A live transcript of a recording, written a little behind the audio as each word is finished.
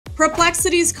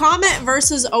Perplexity's Comet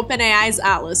versus OpenAI's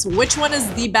Atlas. Which one is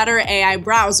the better AI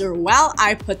browser? Well,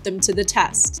 I put them to the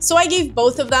test. So I gave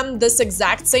both of them this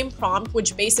exact same prompt,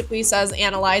 which basically says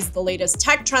analyze the latest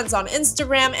tech trends on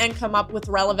Instagram and come up with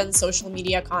relevant social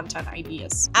media content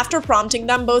ideas. After prompting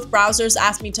them, both browsers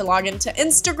asked me to log into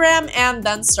Instagram and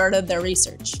then started their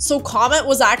research. So Comet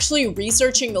was actually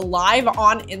researching live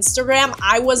on Instagram.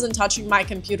 I wasn't touching my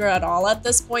computer at all at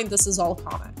this point. This is all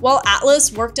Comet. While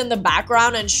Atlas worked in the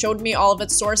background and showed me all of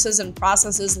its sources and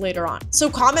processes later on. So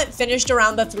Comet finished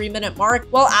around the 3-minute mark,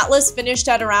 while Atlas finished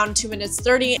at around 2 minutes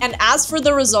 30. And as for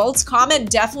the results, Comet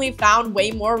definitely found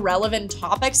way more relevant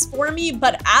topics for me,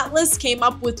 but Atlas came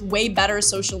up with way better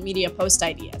social media post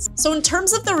ideas. So in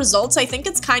terms of the results, I think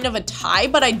it's kind of a tie,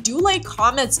 but I do like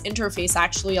Comet's interface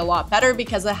actually a lot better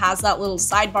because it has that little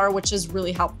sidebar, which is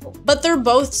really helpful. But they're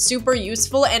both super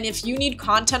useful, and if you need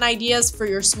content ideas for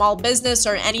your small business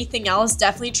or anything else,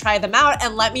 definitely try them out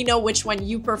and let me know which one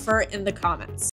you prefer in the comments.